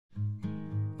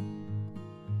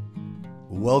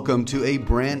Welcome to a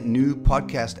brand new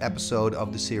podcast episode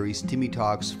of the series Timmy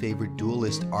Talks Favorite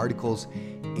Duelist Articles.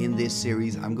 In this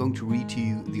series, I'm going to read to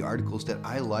you the articles that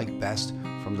I like best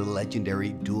from the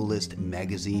legendary Duelist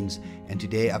magazines. And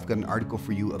today I've got an article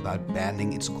for you about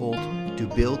banding. It's called To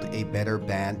Build a Better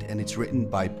Band, and it's written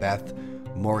by Beth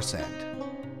Moursund.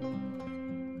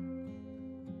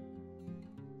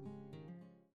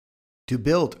 To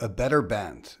Build a Better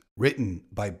Band, written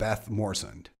by Beth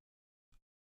Moursund.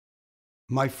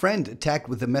 My friend attacked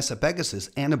with a Mesa Pegasus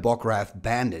and a Bokrath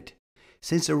Bandit.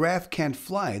 Since a Wrath can't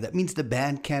fly, that means the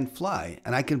band can't fly,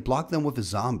 and I can block them with a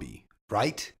zombie,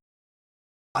 right?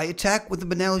 I attack with a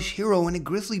Benelish Hero and a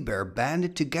Grizzly Bear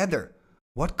banded together.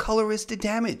 What color is the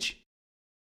damage?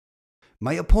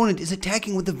 My opponent is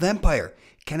attacking with a Vampire.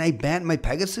 Can I band my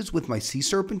Pegasus with my Sea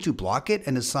Serpent to block it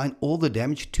and assign all the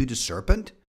damage to the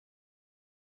Serpent?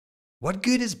 What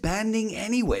good is banding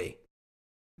anyway?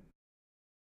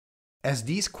 As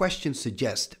these questions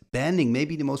suggest, banding may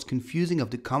be the most confusing of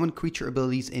the common creature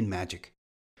abilities in Magic.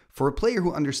 For a player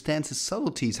who understands its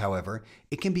subtleties, however,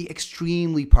 it can be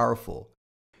extremely powerful.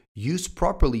 Used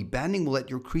properly, banding will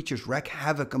let your creatures wreak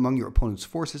havoc among your opponent's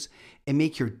forces and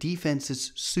make your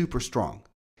defenses super strong.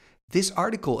 This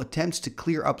article attempts to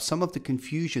clear up some of the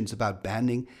confusions about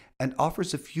banding and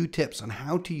offers a few tips on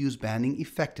how to use banding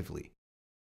effectively.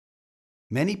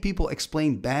 Many people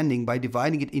explain banding by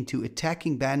dividing it into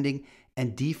attacking banding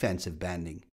and defensive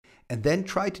banding, and then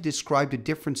try to describe the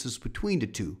differences between the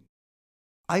two.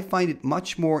 I find it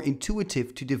much more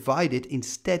intuitive to divide it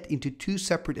instead into two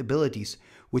separate abilities,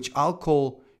 which I'll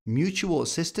call mutual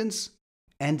assistance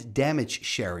and damage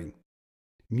sharing.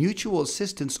 Mutual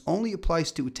assistance only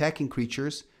applies to attacking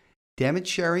creatures. Damage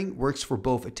sharing works for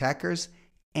both attackers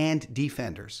and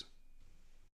defenders.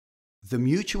 The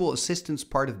mutual assistance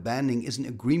part of banding is an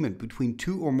agreement between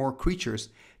two or more creatures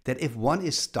that if one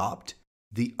is stopped,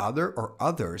 the other or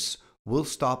others will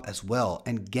stop as well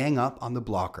and gang up on the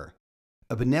blocker.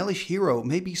 A Benelish Hero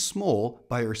may be small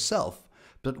by herself,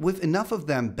 but with enough of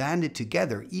them banded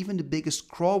together, even the biggest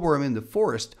crawworm in the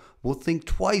forest will think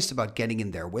twice about getting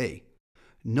in their way.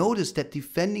 Notice that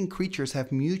defending creatures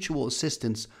have mutual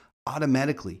assistance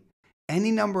automatically.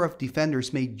 Any number of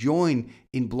defenders may join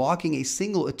in blocking a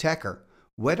single attacker,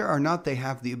 whether or not they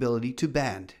have the ability to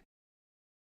band.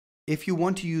 If you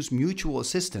want to use mutual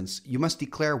assistance, you must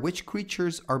declare which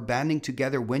creatures are banding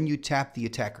together when you tap the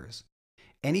attackers.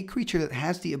 Any creature that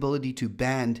has the ability to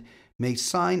band may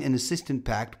sign an assistant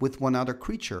pact with one other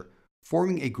creature,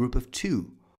 forming a group of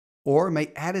two, or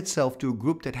may add itself to a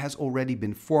group that has already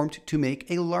been formed to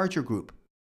make a larger group.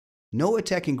 No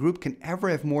attacking group can ever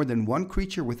have more than one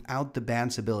creature without the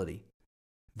band's ability.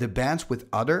 The bands with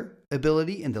other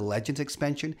ability in the Legends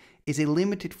expansion is a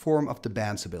limited form of the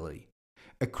band's ability.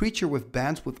 A creature with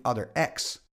bands with other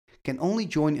X can only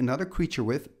join another creature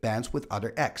with bands with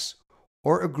other X,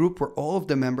 or a group where all of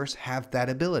the members have that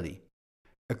ability.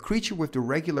 A creature with the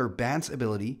regular bands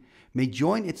ability may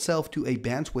join itself to a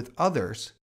bands with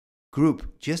others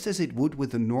group just as it would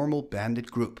with a normal banded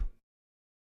group.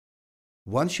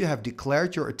 Once you have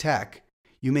declared your attack,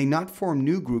 you may not form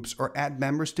new groups or add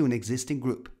members to an existing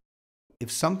group. If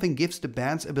something gives the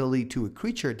band's ability to a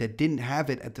creature that didn't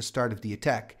have it at the start of the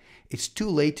attack, it's too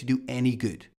late to do any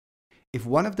good. If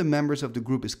one of the members of the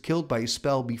group is killed by a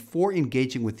spell before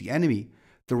engaging with the enemy,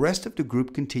 the rest of the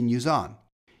group continues on.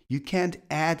 You can't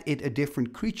add it a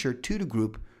different creature to the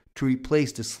group to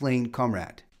replace the slain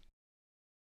comrade.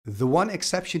 The one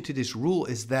exception to this rule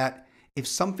is that if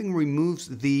something removes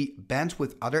the bands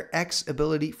with other X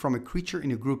ability from a creature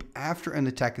in a group after an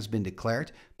attack has been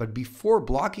declared, but before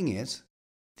blocking it,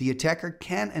 the attacker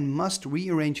can and must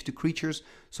rearrange the creatures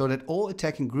so that all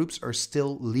attacking groups are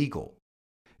still legal.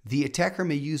 The attacker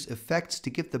may use effects to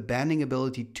give the banding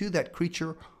ability to that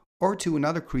creature or to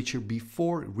another creature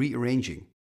before rearranging.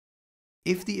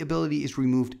 If the ability is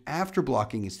removed after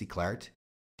blocking is declared,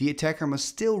 the attacker must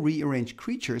still rearrange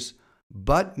creatures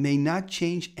but may not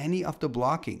change any of the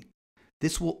blocking.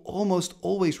 This will almost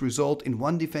always result in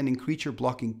one defending creature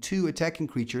blocking two attacking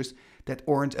creatures that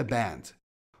aren't a band,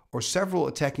 or several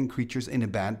attacking creatures in a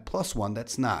band plus one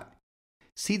that's not.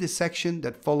 See the section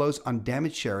that follows on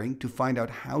damage sharing to find out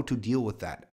how to deal with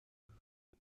that.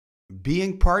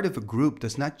 Being part of a group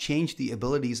does not change the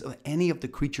abilities of any of the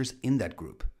creatures in that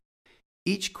group.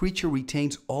 Each creature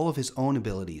retains all of his own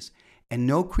abilities, and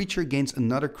no creature gains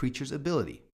another creature's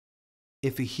ability.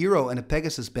 If a hero and a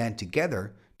Pegasus band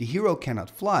together, the hero cannot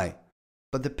fly,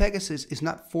 but the Pegasus is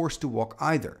not forced to walk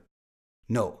either.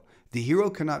 No, the hero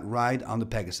cannot ride on the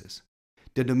Pegasus.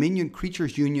 The Dominion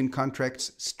Creatures Union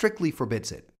contracts strictly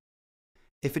forbids it.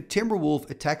 If a Timberwolf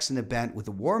attacks in a band with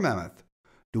a War Mammoth,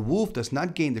 The wolf does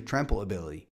not gain the trample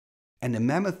ability, and the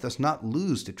mammoth does not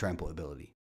lose the trample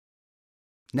ability.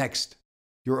 Next,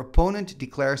 your opponent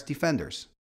declares defenders.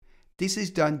 This is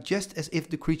done just as if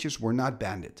the creatures were not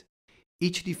banded.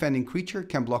 Each defending creature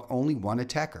can block only one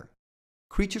attacker.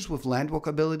 Creatures with landwalk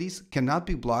abilities cannot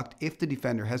be blocked if the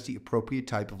defender has the appropriate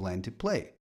type of land to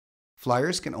play.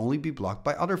 Flyers can only be blocked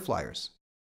by other flyers.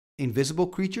 Invisible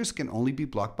creatures can only be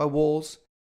blocked by walls,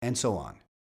 and so on.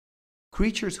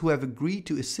 Creatures who have agreed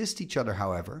to assist each other,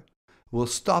 however, will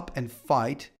stop and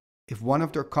fight if one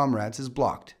of their comrades is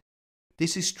blocked.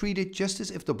 This is treated just as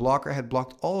if the blocker had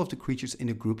blocked all of the creatures in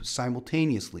a group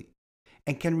simultaneously,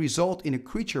 and can result in a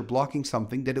creature blocking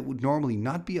something that it would normally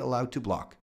not be allowed to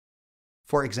block.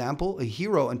 For example, a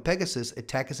hero and Pegasus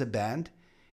attack as a band.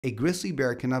 A grizzly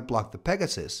bear cannot block the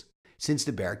Pegasus, since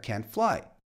the bear can't fly.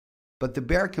 But the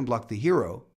bear can block the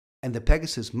hero, and the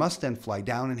Pegasus must then fly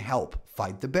down and help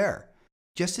fight the bear,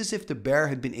 just as if the bear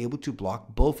had been able to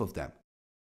block both of them.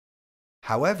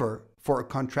 However, for a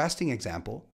contrasting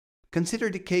example, consider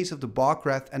the case of the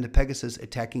Bogreth and the Pegasus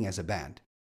attacking as a band.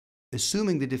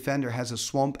 Assuming the defender has a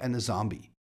swamp and a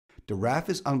zombie. The Wrath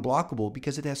is unblockable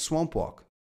because it has Swamp Walk.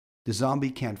 The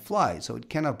zombie can't fly, so it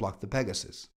cannot block the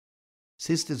Pegasus.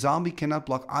 Since the zombie cannot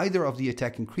block either of the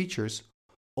attacking creatures,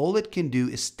 all it can do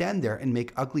is stand there and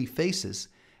make ugly faces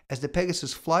as the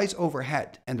Pegasus flies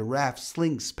overhead and the Wrath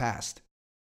slinks past.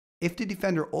 If the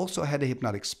defender also had a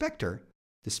Hypnotic Spectre,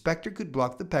 the Spectre could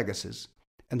block the Pegasus,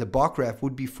 and the Bogreth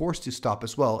would be forced to stop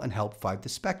as well and help fight the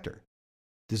Spectre.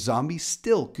 The zombie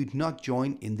still could not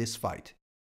join in this fight.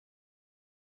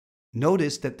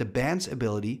 Notice that the band's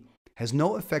ability has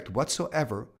no effect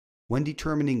whatsoever when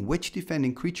determining which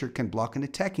defending creature can block an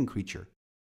attacking creature.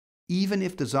 Even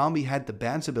if the zombie had the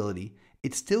band's ability,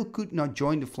 it still could not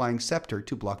join the Flying Scepter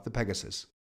to block the Pegasus.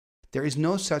 There is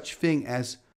no such thing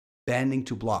as banding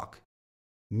to block.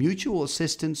 Mutual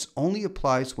assistance only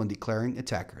applies when declaring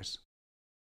attackers.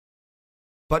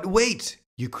 But wait,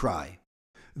 you cry.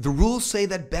 The rules say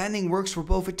that banding works for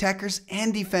both attackers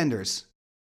and defenders.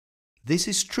 This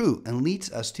is true and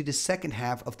leads us to the second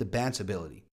half of the band's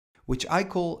ability, which I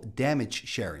call damage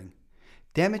sharing.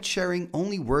 Damage sharing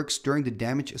only works during the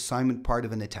damage assignment part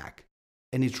of an attack,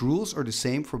 and its rules are the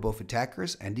same for both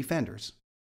attackers and defenders.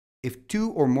 If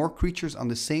two or more creatures on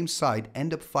the same side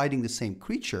end up fighting the same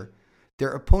creature,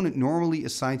 their opponent normally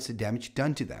assigns the damage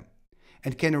done to them,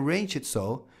 and can arrange it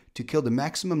so to kill the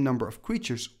maximum number of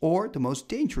creatures or the most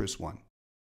dangerous one.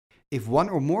 If one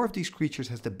or more of these creatures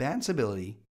has the band's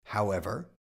ability, however,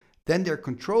 then their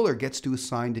controller gets to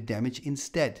assign the damage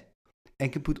instead,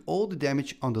 and can put all the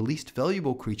damage on the least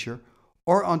valuable creature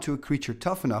or onto a creature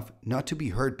tough enough not to be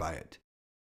hurt by it.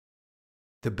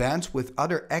 The Bands with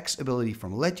Other X ability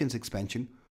from Legends expansion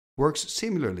works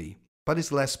similarly, but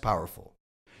is less powerful.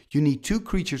 You need two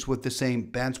creatures with the same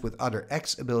Bands with Other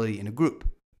X ability in a group,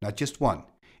 not just one,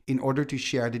 in order to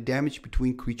share the damage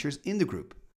between creatures in the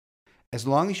group. As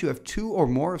long as you have two or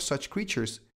more of such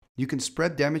creatures, you can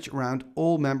spread damage around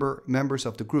all members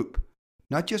of the group,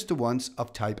 not just the ones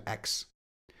of type X.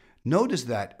 Notice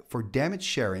that for damage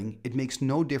sharing, it makes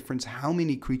no difference how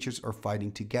many creatures are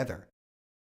fighting together,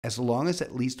 as long as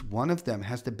at least one of them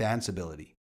has the Band's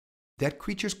ability. That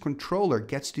creature's controller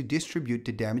gets to distribute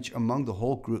the damage among the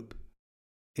whole group.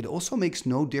 It also makes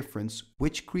no difference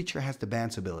which creature has the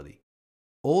Band's ability.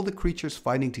 All the creatures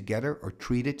fighting together are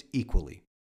treated equally.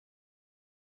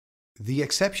 The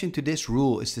exception to this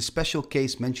rule is the special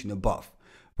case mentioned above,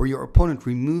 where your opponent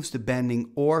removes the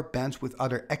banding or Bands with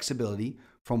Other X ability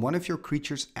from one of your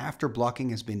creatures after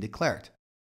blocking has been declared.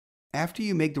 After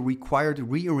you make the required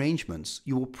rearrangements,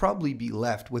 you will probably be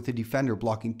left with the defender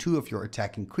blocking two of your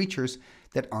attacking creatures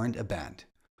that aren't a band,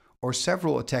 or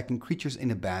several attacking creatures in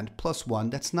a band plus one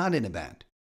that's not in a band,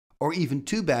 or even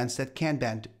two bands that can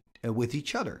band with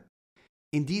each other.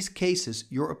 In these cases,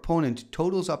 your opponent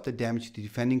totals up the damage the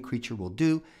defending creature will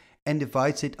do and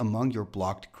divides it among your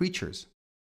blocked creatures.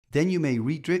 Then you may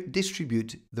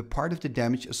redistribute the part of the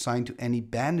damage assigned to any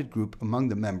banded group among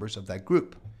the members of that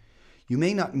group. You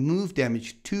may not move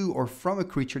damage to or from a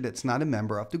creature that's not a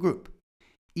member of the group,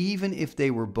 even if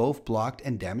they were both blocked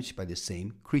and damaged by the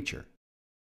same creature.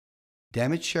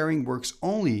 Damage sharing works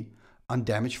only on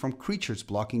damage from creatures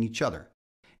blocking each other.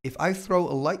 If I throw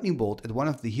a lightning bolt at one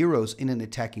of the heroes in an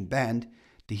attacking band,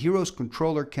 the hero's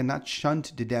controller cannot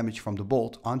shunt the damage from the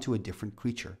bolt onto a different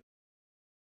creature.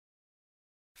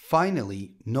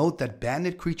 Finally, note that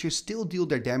banded creatures still deal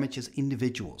their damage as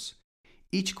individuals.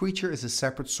 Each creature is a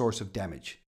separate source of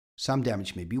damage. Some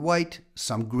damage may be white,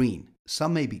 some green,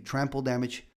 some may be trample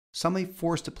damage, some may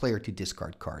force the player to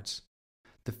discard cards.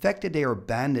 The fact that they are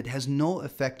banded has no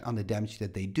effect on the damage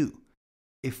that they do.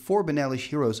 If 4 Benelish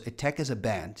heroes attack as a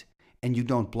band and you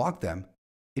don't block them,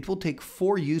 it will take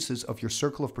 4 uses of your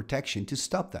Circle of Protection to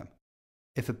stop them.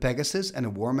 If a Pegasus and a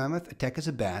War Mammoth attack as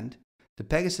a band, the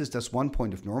Pegasus does 1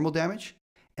 point of normal damage,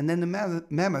 and then the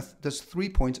Mammoth does 3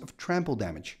 points of trample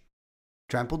damage.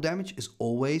 Trample damage is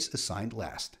always assigned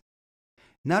last.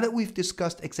 Now that we've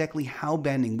discussed exactly how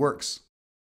banding works,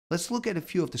 let's look at a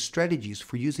few of the strategies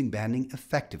for using banding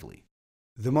effectively.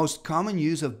 The most common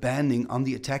use of banding on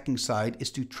the attacking side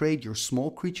is to trade your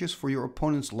small creatures for your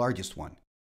opponent's largest one.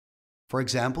 For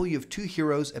example, you have 2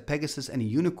 heroes, a Pegasus and a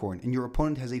Unicorn, and your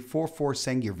opponent has a 4/4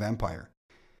 Sengir Vampire.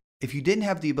 If you didn't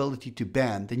have the ability to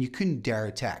band, then you couldn't dare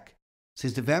attack,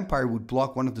 since the Vampire would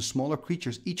block one of the smaller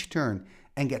creatures each turn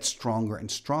and get stronger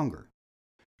and stronger.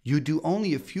 You do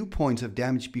only a few points of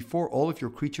damage before all of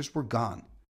your creatures were gone.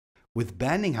 With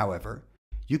banding, however,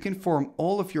 you can form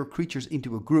all of your creatures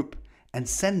into a group and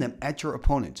send them at your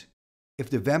opponent. If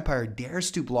the Vampire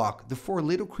dares to block, the 4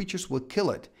 little creatures will kill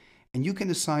it, and you can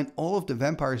assign all of the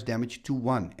Vampire's damage to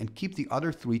 1 and keep the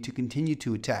other 3 to continue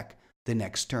to attack the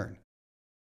next turn.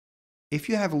 If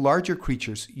you have larger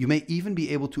creatures, you may even be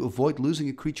able to avoid losing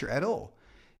a creature at all.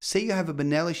 Say you have a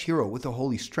Benelish hero with a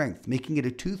Holy Strength, making it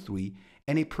a 2/3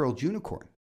 and a Pearled Unicorn.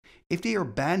 If they are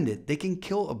banded, they can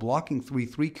kill a blocking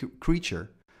 3/3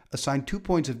 creature, assign 2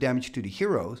 points of damage to the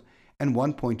heroes and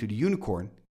 1 point to the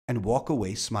Unicorn, and walk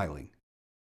away smiling.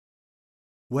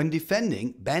 When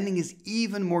defending, banding is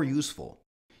even more useful.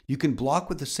 You can block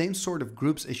with the same sort of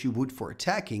groups as you would for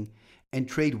attacking and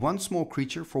trade 1 small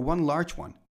creature for 1 large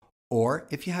one. Or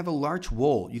if you have a large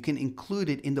wall, you can include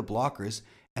it in the blockers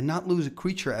and not lose a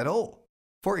creature at all.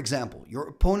 For example, your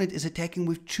opponent is attacking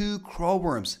with 2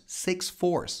 Crawworms,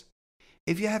 6/4s.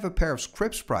 If you have a pair of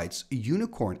Script Sprites, a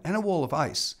Unicorn and a Wall of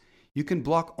Ice, you can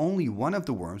block only one of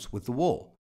the worms with the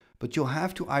wall, but you'll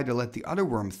have to either let the other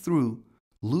worm through,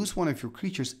 lose one of your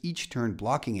creatures each turn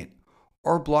blocking it,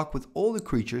 or block with all the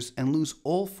creatures and lose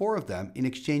all 4 of them in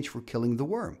exchange for killing the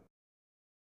worm.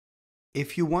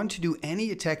 If you want to do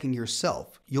any attacking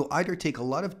yourself, you'll either take a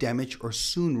lot of damage or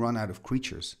soon run out of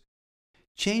creatures.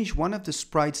 Change one of the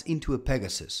sprites into a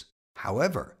Pegasus,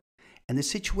 however, and the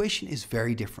situation is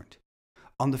very different.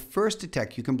 On the first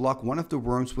attack, you can block one of the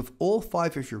worms with all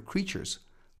 5 of your creatures,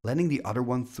 letting the other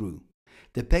one through.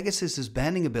 The Pegasus's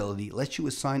banding ability lets you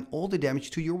assign all the damage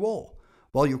to your wall,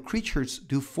 while your creatures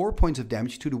do 4 points of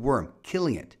damage to the worm,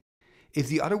 killing it. If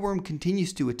the other worm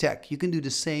continues to attack, you can do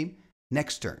the same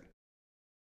next turn.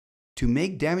 To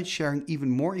make damage sharing even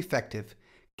more effective,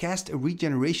 cast a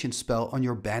regeneration spell on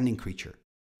your banding creature.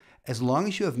 As long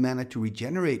as you have mana to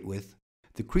regenerate with,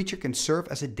 the creature can serve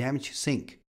as a damage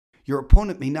sink. Your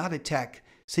opponent may not attack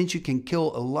since you can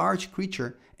kill a large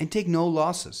creature and take no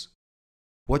losses.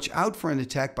 Watch out for an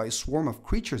attack by a swarm of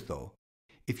creatures though.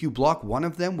 If you block one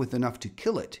of them with enough to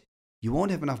kill it, you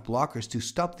won't have enough blockers to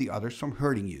stop the others from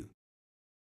hurting you.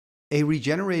 A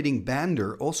regenerating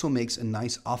bander also makes a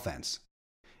nice offense.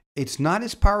 It's not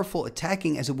as powerful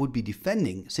attacking as it would be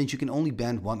defending, since you can only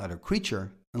band one other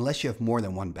creature, unless you have more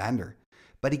than one bander,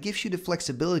 but it gives you the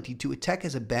flexibility to attack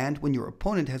as a band when your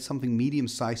opponent has something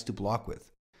medium-sized to block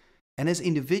with, and as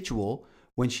individual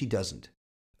when she doesn't.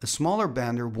 A smaller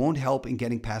bander won't help in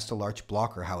getting past a large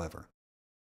blocker, however.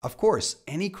 Of course,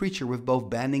 any creature with both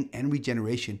banding and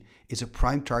regeneration is a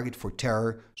prime target for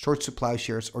Terror, Swords to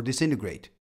Plowshares, or Disintegrate,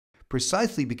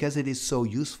 precisely because it is so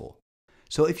useful.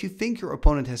 So if you think your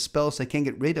opponent has spells that can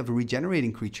get rid of a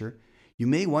regenerating creature, you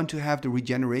may want to have the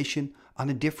regeneration on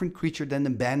a different creature than the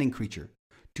banding creature,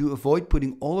 to avoid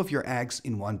putting all of your eggs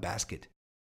in one basket.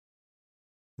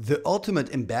 The ultimate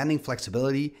in banding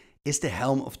flexibility is the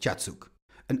Helm of Chatsuk,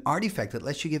 an artifact that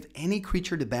lets you give any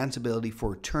creature the band's ability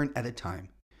for a turn at a time.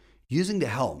 Using the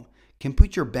Helm can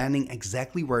put your banding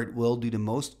exactly where it will do the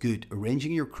most good,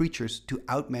 arranging your creatures to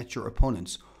outmatch your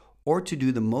opponents, or to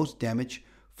do the most damage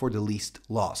for the least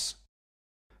loss.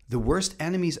 The worst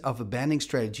enemies of a banding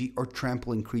strategy are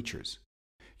trampling creatures.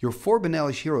 Your 4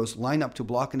 Benelish heroes line up to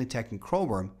block an attacking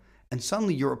Crowworm, and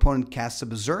suddenly your opponent casts a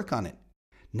Berserk on it.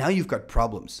 Now you've got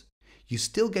problems. You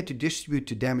still get to distribute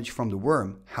the damage from the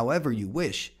worm however you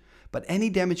wish, but any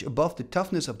damage above the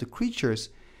toughness of the creatures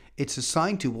it's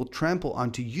assigned to will trample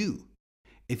onto you.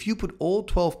 If you put all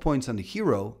 12 points on the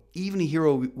hero, even a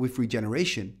hero with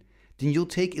regeneration, then you'll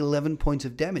take 11 points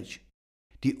of damage.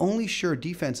 The only sure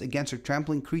defense against a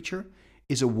trampling creature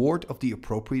is a ward of the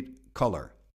appropriate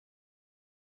color.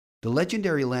 The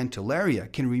legendary land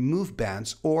Teleria can remove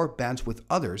bans or bands with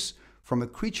others from a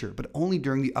creature, but only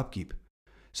during the upkeep,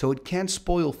 so it can't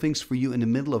spoil things for you in the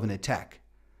middle of an attack.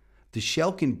 The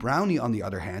Shelkin Brownie, on the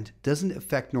other hand, doesn't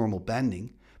affect normal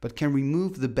banding, but can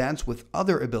remove the bands with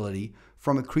other ability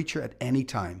from a creature at any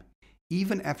time,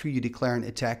 even after you declare an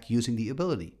attack using the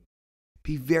ability.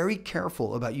 Be very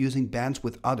careful about using bands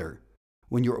with other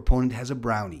when your opponent has a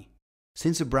brownie,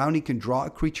 since a brownie can draw a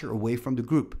creature away from the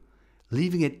group,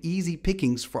 leaving it easy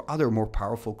pickings for other more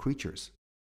powerful creatures.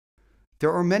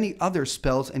 There are many other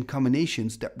spells and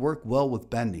combinations that work well with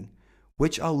banding,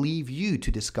 which I'll leave you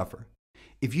to discover.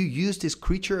 If you use this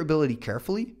creature ability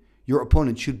carefully, your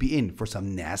opponent should be in for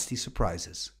some nasty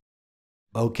surprises.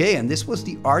 Okay, and this was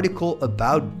the article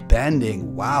about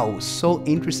banding. Wow, so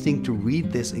interesting to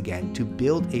read this again. To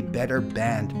Build a Better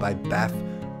Band by Beth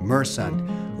Moursund.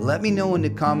 Let me know in the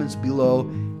comments below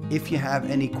if you have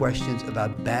any questions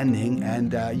about banding,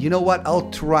 and you know what? I'll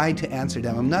try to answer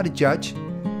them. I'm not a judge,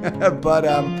 but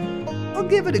I'll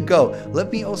give it a go.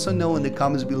 Let me also know in the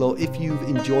comments below if you've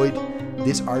enjoyed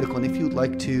this article and if you'd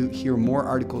like to hear more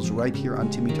articles right here on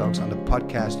Timmy Talks on the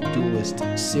podcast Duelist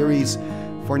series.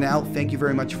 For now, thank you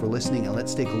very much for listening, and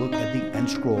let's take a look at the end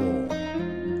scroll.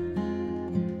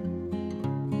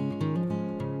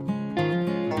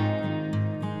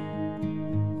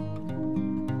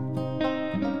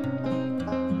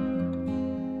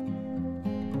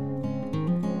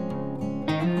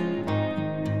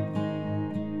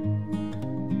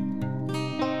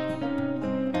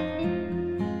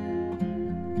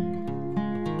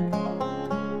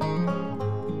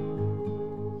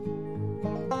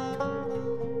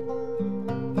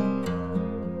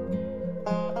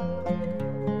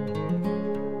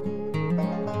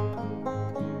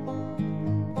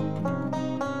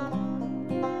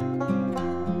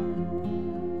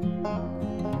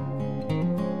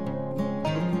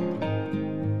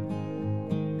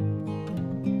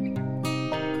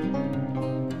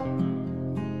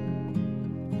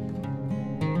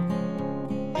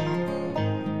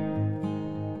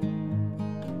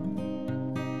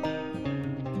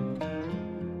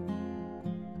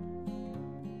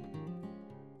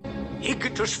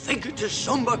 Icketus, ficketus,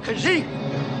 sumba, kazee.